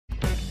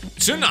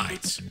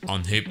Tonight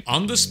on Hip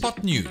on the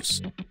Spot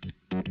News,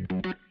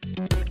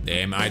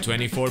 the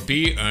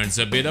MI-24P earns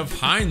a bit of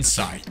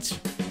hindsight.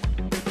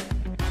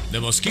 The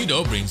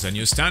Mosquito brings a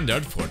new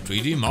standard for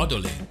 3D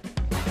modeling.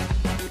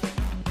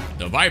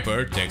 The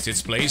Viper takes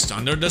its place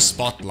under the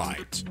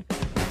spotlight.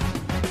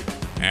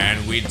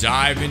 And we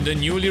dive in the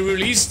newly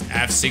released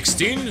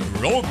F-16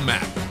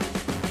 Roadmap.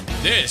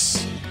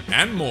 This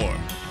and more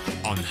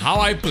on How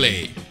I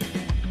Play.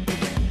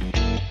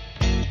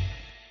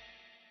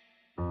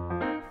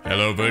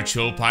 Hello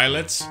virtual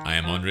pilots, I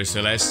am Andre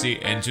Celesti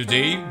and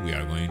today we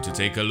are going to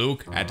take a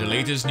look at the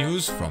latest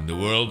news from the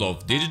world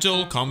of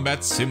Digital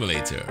Combat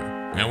Simulator.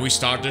 And we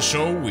start the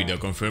show with the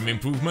confirmed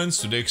improvements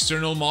to the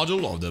external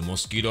model of the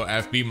Mosquito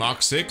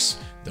Mk.VI,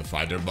 the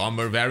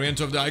fighter-bomber variant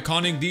of the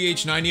iconic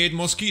DH-98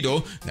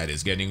 Mosquito that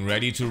is getting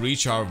ready to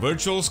reach our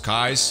virtual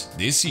skies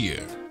this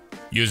year.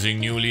 Using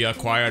newly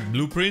acquired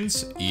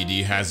blueprints,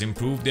 ED has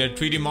improved their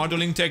 3D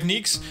modeling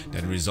techniques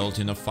that result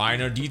in a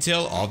finer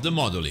detail of the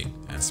modeling,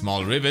 and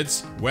small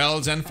rivets,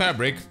 welds and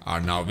fabric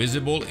are now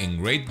visible in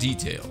great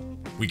detail.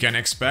 We can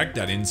expect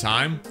that in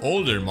time,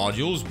 older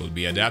modules will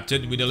be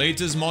adapted with the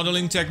latest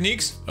modeling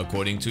techniques.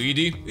 According to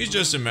ED, it's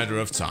just a matter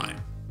of time.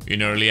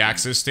 In early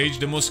access stage,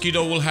 the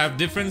Mosquito will have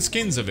different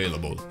skins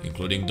available,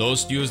 including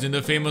those used in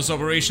the famous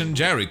Operation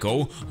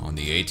Jericho on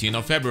the 18th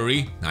of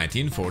February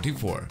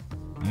 1944.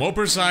 More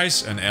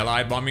precise, an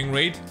Allied bombing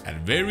rate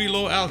at very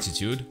low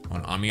altitude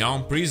on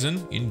Amiens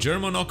prison in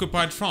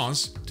German-occupied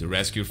France to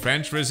rescue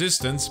French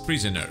resistance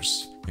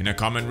prisoners. In a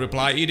comment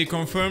reply, ED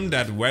confirmed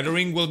that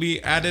weathering will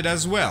be added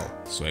as well,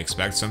 so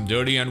expect some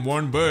dirty and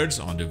worn birds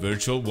on the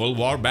virtual World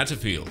War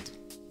battlefield.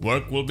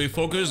 Work will be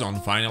focused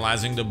on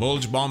finalizing the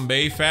bulge bomb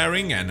bay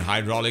fairing and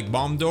hydraulic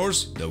bomb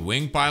doors, the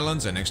wing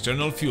pylons and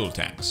external fuel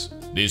tanks.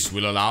 This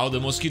will allow the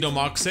Mosquito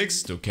Mk.VI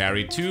to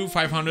carry two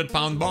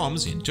 500-pound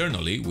bombs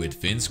internally with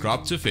fins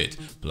cropped to fit,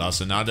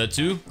 plus another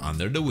two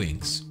under the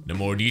wings. The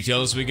more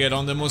details we get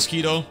on the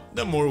Mosquito,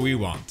 the more we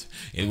want.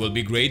 It will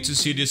be great to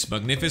see this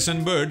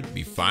magnificent bird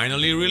be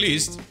finally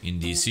released in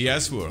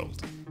DCS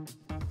World.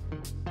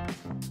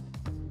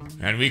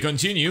 And we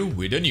continue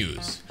with the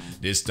news,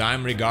 this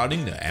time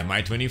regarding the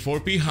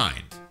MI-24P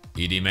HIND.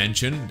 ED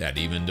mentioned that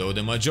even though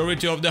the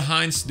majority of the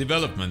HIND's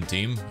development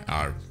team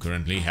are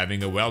currently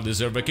having a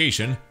well-deserved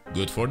vacation,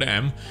 good for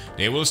them,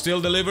 they will still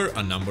deliver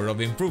a number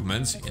of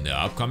improvements in the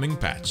upcoming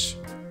patch.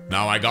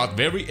 Now I got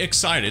very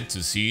excited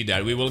to see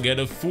that we will get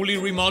a fully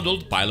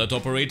remodeled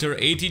pilot-operator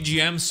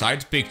ATGM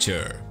sight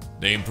picture.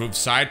 The improved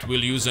sight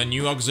will use a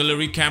new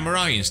auxiliary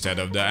camera instead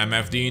of the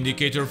MFD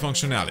indicator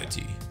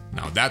functionality.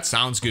 Now that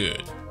sounds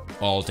good.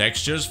 All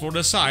textures for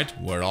the sight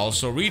were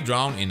also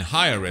redrawn in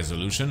higher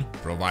resolution,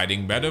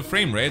 providing better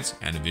frame rates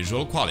and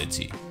visual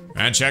quality.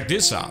 And check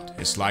this out,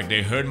 it's like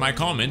they heard my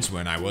comments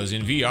when I was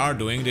in VR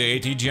doing the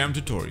ATGM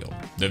tutorial.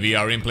 The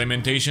VR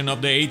implementation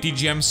of the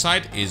ATGM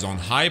sight is on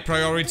high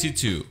priority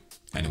too,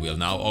 and will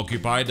now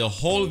occupy the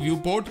whole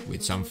viewport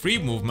with some free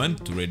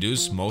movement to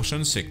reduce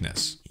motion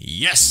sickness.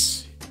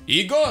 Yes!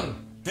 Igor,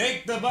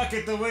 take the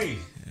bucket away!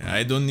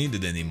 I don't need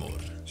it anymore.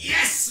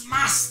 Yes,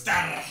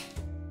 master!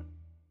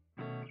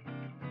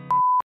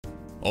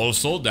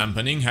 Also,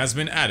 dampening has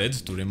been added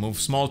to remove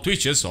small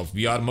twitches of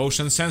VR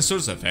motion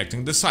sensors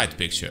affecting the sight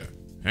picture.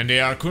 And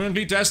they are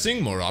currently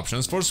testing more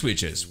options for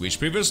switches, which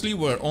previously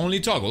were only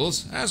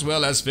toggles, as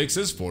well as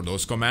fixes for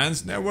those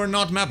commands that were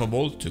not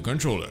mappable to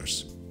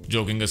controllers.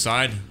 Joking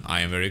aside,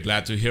 I am very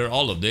glad to hear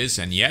all of this,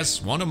 and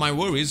yes, one of my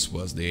worries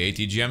was the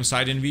ATGM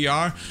sight in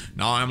VR.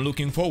 Now I am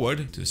looking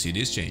forward to see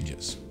these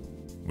changes.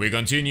 We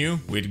continue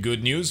with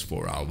good news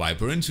for our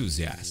Viper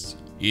enthusiasts.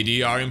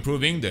 ED are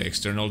improving the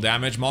external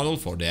damage model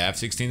for the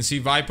F-16C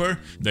Viper.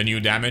 The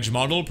new damage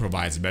model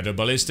provides better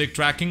ballistic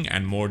tracking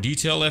and more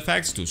detailed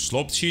effects to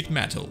sloped sheet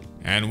metal.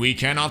 And we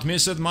cannot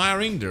miss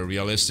admiring the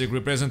realistic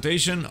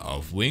representation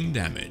of wing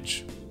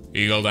damage.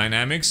 Eagle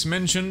Dynamics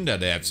mentioned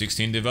that the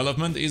F-16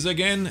 development is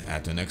again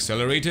at an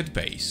accelerated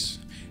pace.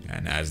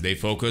 And as they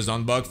focus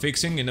on bug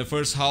fixing in the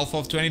first half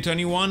of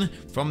 2021,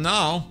 from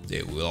now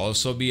they will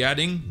also be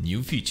adding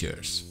new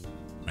features.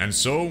 And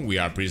so we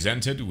are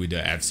presented with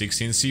the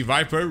F-16C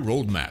Viper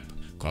Roadmap,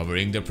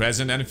 covering the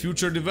present and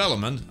future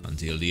development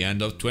until the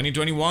end of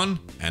 2021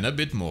 and a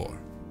bit more.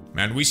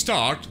 And we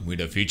start with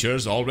the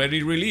features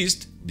already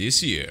released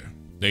this year.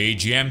 The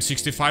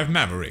AGM-65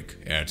 Maverick,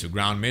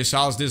 air-to-ground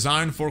missiles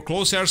designed for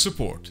close air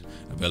support,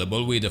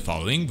 available with the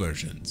following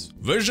versions.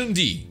 Version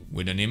D,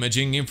 with an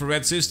imaging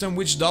infrared system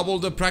which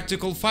doubled the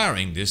practical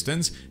firing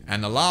distance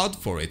and allowed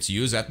for its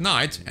use at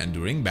night and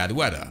during bad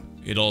weather.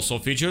 It also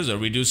features a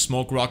reduced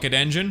smoke rocket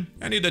engine,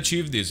 and it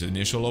achieved its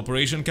initial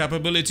operation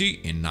capability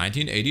in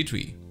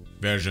 1983.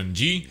 Version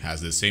G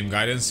has the same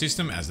guidance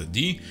system as the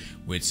D,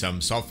 with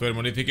some software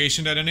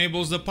modification that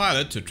enables the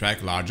pilot to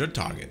track larger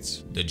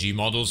targets. The G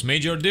model's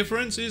major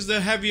difference is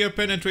the heavier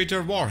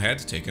penetrator warhead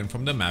taken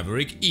from the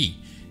Maverick E.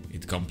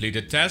 It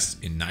completed tests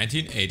in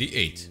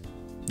 1988.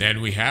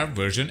 Then we have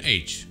version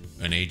H,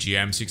 an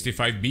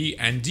AGM-65B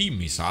and D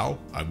missile,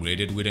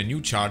 upgraded with a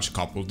new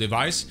charge-coupled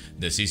device,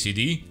 the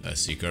CCD, a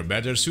seeker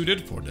better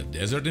suited for the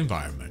desert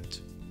environment.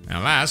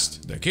 And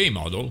last, the K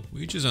model,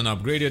 which is an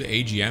upgraded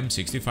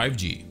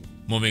AGM-65G.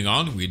 Moving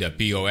on with the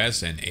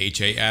POS and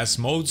HAS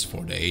modes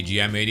for the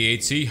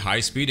AGM-88C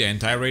high-speed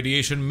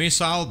anti-radiation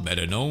missile,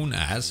 better known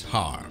as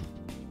HARM.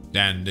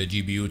 Then the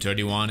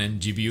GBU-31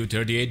 and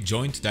GBU-38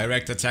 Joint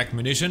Direct Attack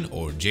Munition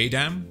or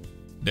JDAM,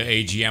 the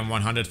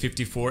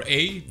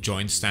AGM-154A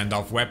Joint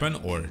Standoff Weapon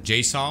or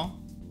JSAW,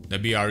 the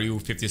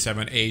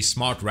BRU-57A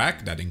Smart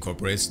Rack that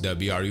incorporates the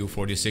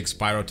BRU-46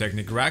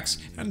 Pyrotechnic racks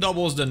and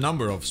doubles the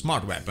number of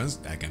smart weapons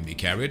that can be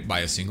carried by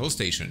a single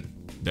station.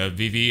 The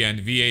VV and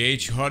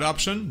VAH HUD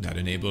option that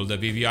enabled the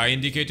VVI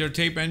indicator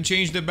tape and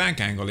changed the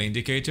bank angle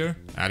indicator.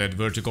 Added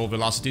vertical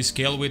velocity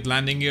scale with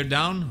landing gear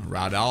down.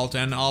 Rad Alt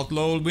and Alt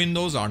Low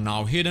windows are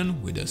now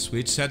hidden with the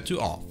switch set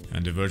to off.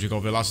 And the vertical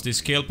velocity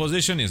scale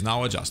position is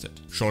now adjusted.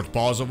 Short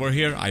pause over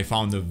here, I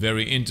found a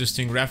very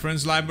interesting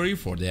reference library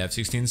for the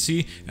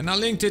F-16C and I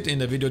linked it in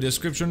the video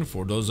description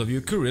for those of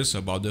you curious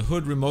about the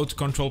hood remote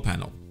control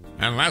panel.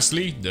 And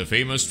lastly, the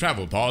famous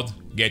travel pod.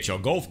 Get your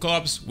golf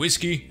clubs,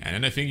 whiskey and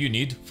anything you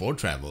need for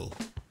travel.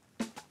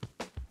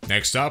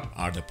 Next up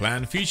are the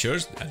planned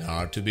features that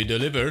are to be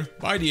delivered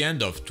by the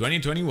end of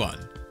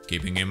 2021,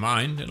 keeping in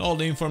mind that all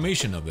the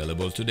information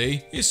available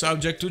today is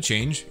subject to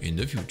change in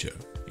the future.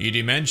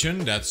 ED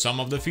mentioned that some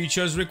of the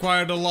features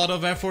required a lot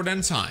of effort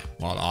and time,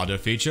 while other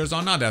features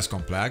are not as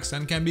complex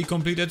and can be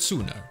completed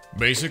sooner.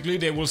 Basically,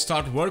 they will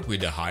start work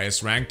with the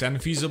highest ranked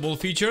and feasible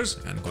features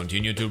and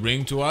continue to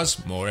bring to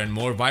us more and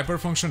more Viper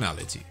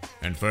functionality.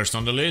 And first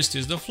on the list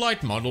is the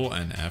flight model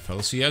and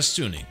FLCS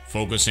tuning.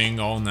 Focusing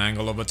on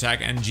angle of attack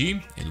and G,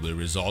 it will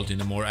result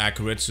in a more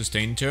accurate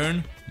sustained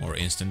turn, more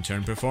instant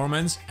turn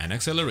performance and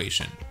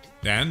acceleration.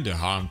 Then the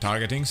HARM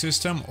targeting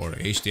system or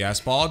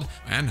HTS pod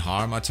and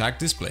HARM attack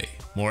display.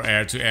 More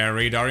air-to-air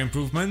radar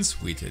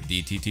improvements with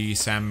DTT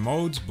SAM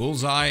mode,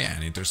 bullseye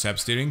and intercept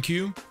steering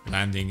cue,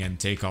 landing and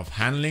takeoff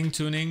handling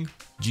tuning,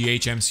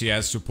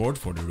 GHMCS support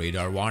for the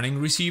radar warning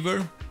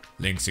receiver,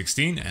 Link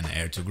 16 and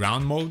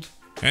air-to-ground mode,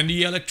 and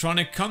the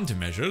electronic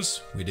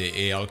countermeasures with the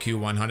ALQ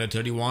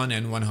 131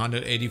 and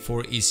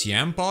 184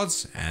 ECM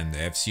pods and the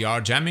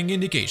FCR jamming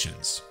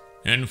indications.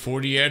 And for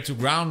the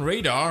air-to-ground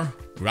radar,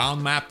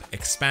 ground map,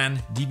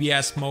 expand,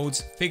 DBS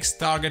modes, fixed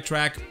target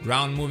track,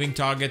 ground moving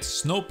target,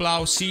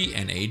 snowplow, C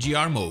and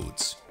AGR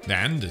modes.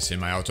 Then the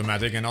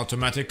semi-automatic and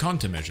automatic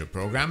countermeasure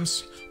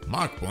programs,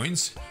 mark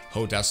points,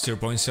 HOTAS steer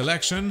point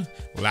selection,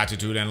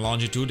 latitude and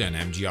longitude and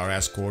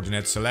MGRS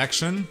coordinate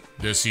selection,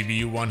 the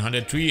CBU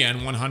 103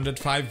 and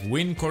 105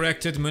 wind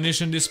corrected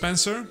munition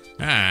dispenser,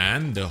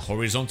 and the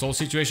horizontal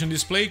situation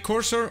display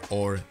cursor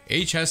or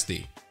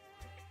HSD.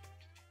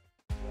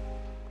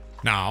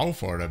 Now,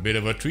 for a bit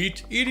of a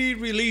treat,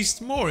 ED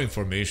released more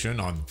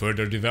information on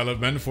further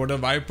development for the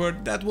Viper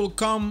that will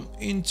come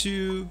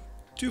into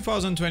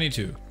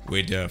 2022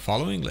 with the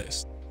following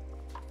list.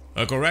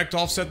 A correct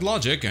offset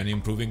logic and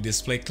improving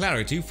display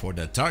clarity for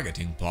the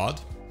targeting pod.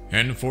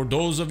 And for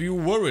those of you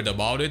worried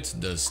about it,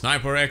 the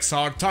Sniper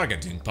XR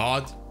targeting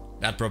pod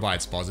that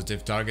provides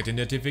positive target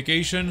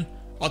identification,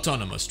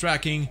 autonomous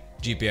tracking,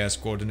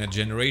 GPS coordinate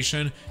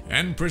generation,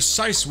 and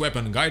precise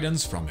weapon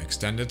guidance from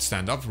extended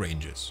standoff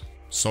ranges.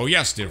 So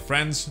yes, dear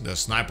friends, the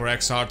Sniper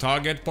XR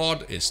target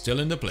pod is still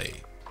in the play.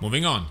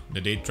 Moving on, the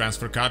date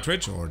transfer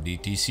cartridge or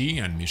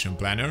DTC and mission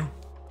planner.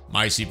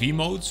 MyCP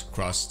modes,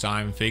 cross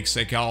time, fix,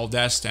 ecal,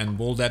 dest and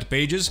bullet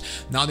pages.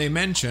 Now they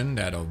mention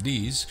that of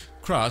these,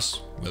 cross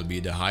will be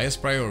the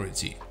highest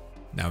priority.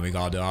 Now we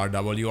got the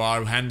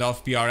RWR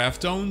handoff PRF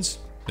tones,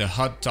 the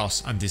HUD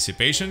toss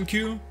anticipation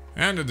cue,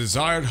 and the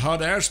desired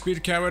HUD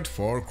airspeed carrot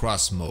for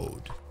cross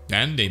mode.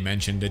 Then they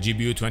mentioned the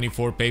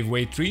GBU-24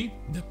 Paveway 3,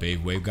 the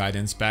Paveway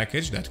guidance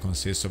package that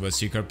consists of a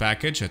seeker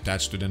package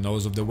attached to the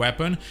nose of the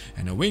weapon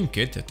and a wing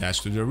kit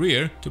attached to the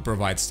rear to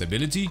provide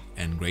stability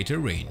and greater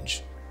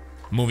range.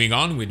 Moving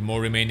on with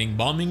more remaining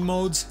bombing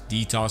modes,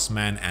 DTOS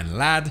Man and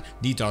LAD,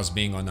 DTOS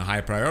being on the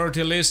high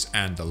priority list,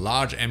 and the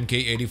large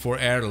Mk./VI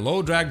Air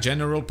low drag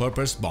general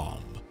purpose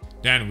bomb.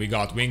 Then we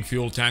got wing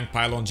fuel tank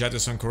pylon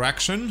jettison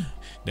correction,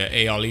 the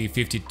ALE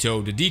 50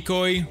 towed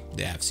decoy,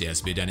 the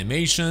FCS bid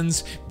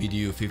animations,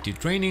 BDU 50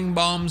 training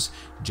bombs,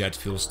 jet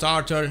fuel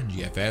starter,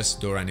 GFS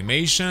door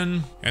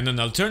animation, and an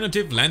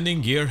alternative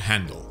landing gear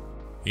handle.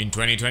 In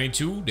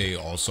 2022, they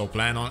also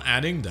plan on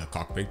adding the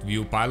cockpit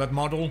view pilot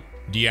model,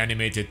 the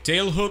animated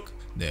tail hook,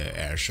 the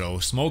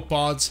airshow smoke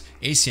pods,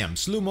 ACM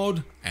slew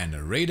mode, and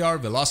a radar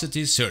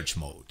velocity search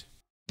mode.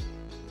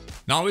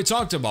 Now we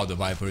talked about the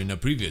Viper in a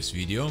previous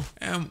video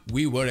and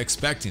we were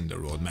expecting the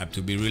roadmap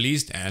to be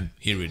released and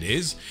here it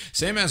is,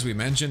 same as we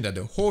mentioned that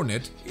the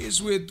Hornet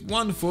is with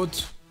 1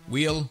 foot,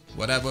 wheel,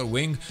 whatever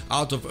wing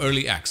out of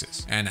early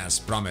access and as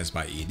promised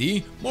by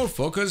ED, more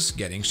focus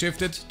getting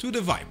shifted to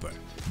the Viper.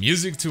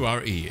 Music to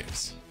our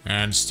ears.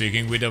 And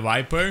sticking with the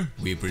Viper,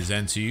 we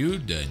present to you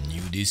the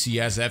new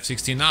DCS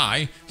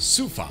F-16I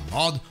SUFA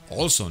mod,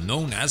 also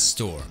known as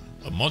Storm.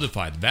 a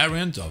modified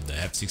variant of the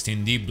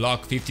F-16D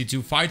Block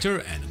 52 fighter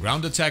and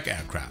ground attack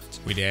aircraft,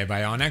 with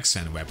avionics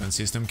and weapon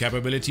system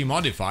capability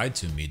modified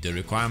to meet the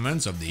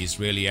requirements of the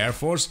Israeli Air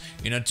Force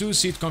in a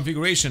two-seat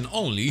configuration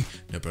only.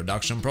 The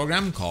production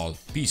program, called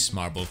Peace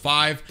Marble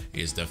 5,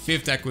 is the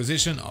fifth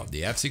acquisition of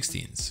the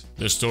F-16s.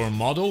 The Storm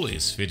model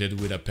is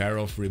fitted with a pair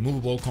of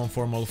removable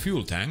conformal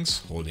fuel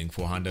tanks holding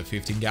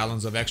 450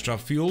 gallons of extra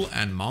fuel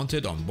and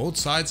mounted on both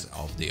sides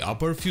of the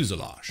upper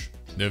fuselage.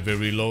 The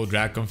very low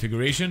drag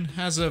configuration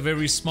has a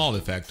very small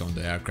effect on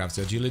the aircraft's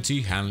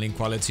agility, handling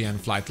quality and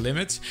flight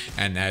limits,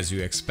 and as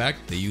you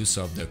expect, the use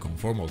of the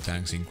conformal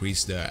tanks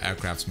increase the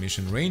aircraft's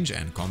mission range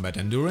and combat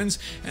endurance,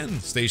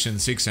 and Station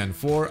 6 and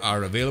 4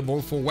 are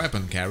available for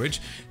weapon carriage,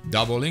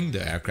 doubling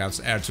the aircraft's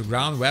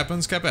air-to-ground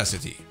weapons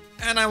capacity.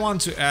 And I want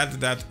to add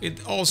that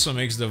it also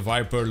makes the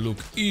Viper look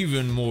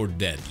even more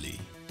deadly.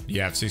 The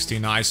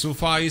F-16I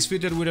Sufa is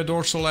fitted with a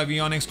dorsal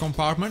avionics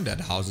compartment that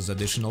houses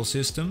additional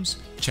systems,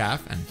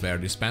 chaff and flare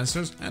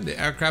dispensers, and the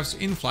aircraft's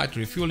in-flight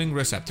refueling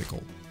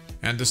receptacle.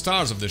 And the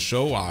stars of the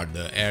show are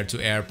the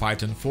air-to-air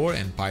Python 4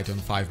 and Python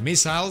 5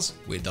 missiles,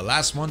 with the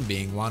last one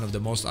being one of the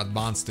most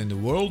advanced in the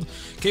world.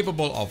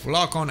 Capable of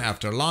lock-on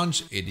after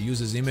launch, it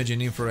uses imaging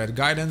infrared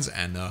guidance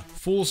and a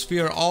full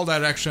sphere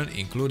all-direction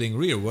including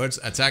rearwards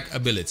attack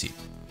ability.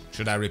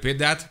 Should I repeat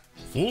that?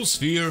 Full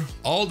sphere,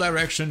 all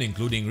direction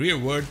including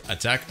rearward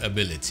attack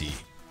ability.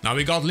 Now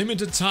we got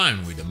limited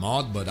time with the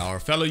mod, but our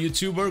fellow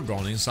YouTuber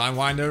Growling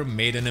Sidewinder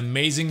made an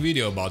amazing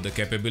video about the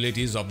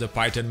capabilities of the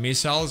Python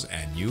missiles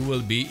and you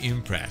will be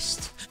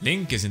impressed.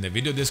 Link is in the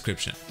video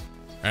description.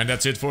 And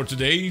that's it for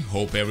today.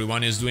 Hope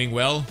everyone is doing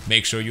well.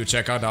 Make sure you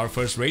check out our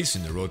first race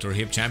in the Rotor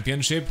Hip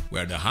Championship,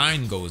 where the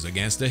Hind goes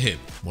against the Hip.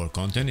 More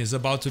content is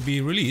about to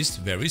be released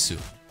very soon.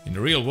 In the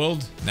real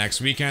world,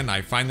 next weekend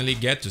I finally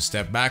get to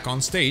step back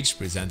on stage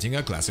presenting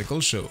a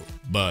classical show.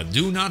 But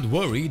do not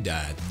worry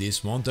that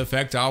this won't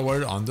affect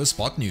our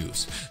on-the-spot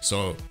news.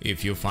 So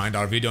if you find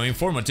our video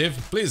informative,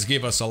 please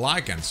give us a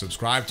like and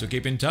subscribe to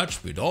keep in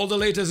touch with all the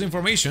latest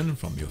information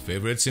from your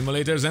favorite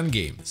simulators and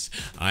games.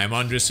 I'm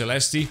Andres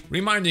Celesti,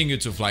 reminding you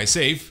to fly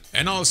safe,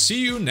 and I'll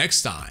see you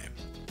next time.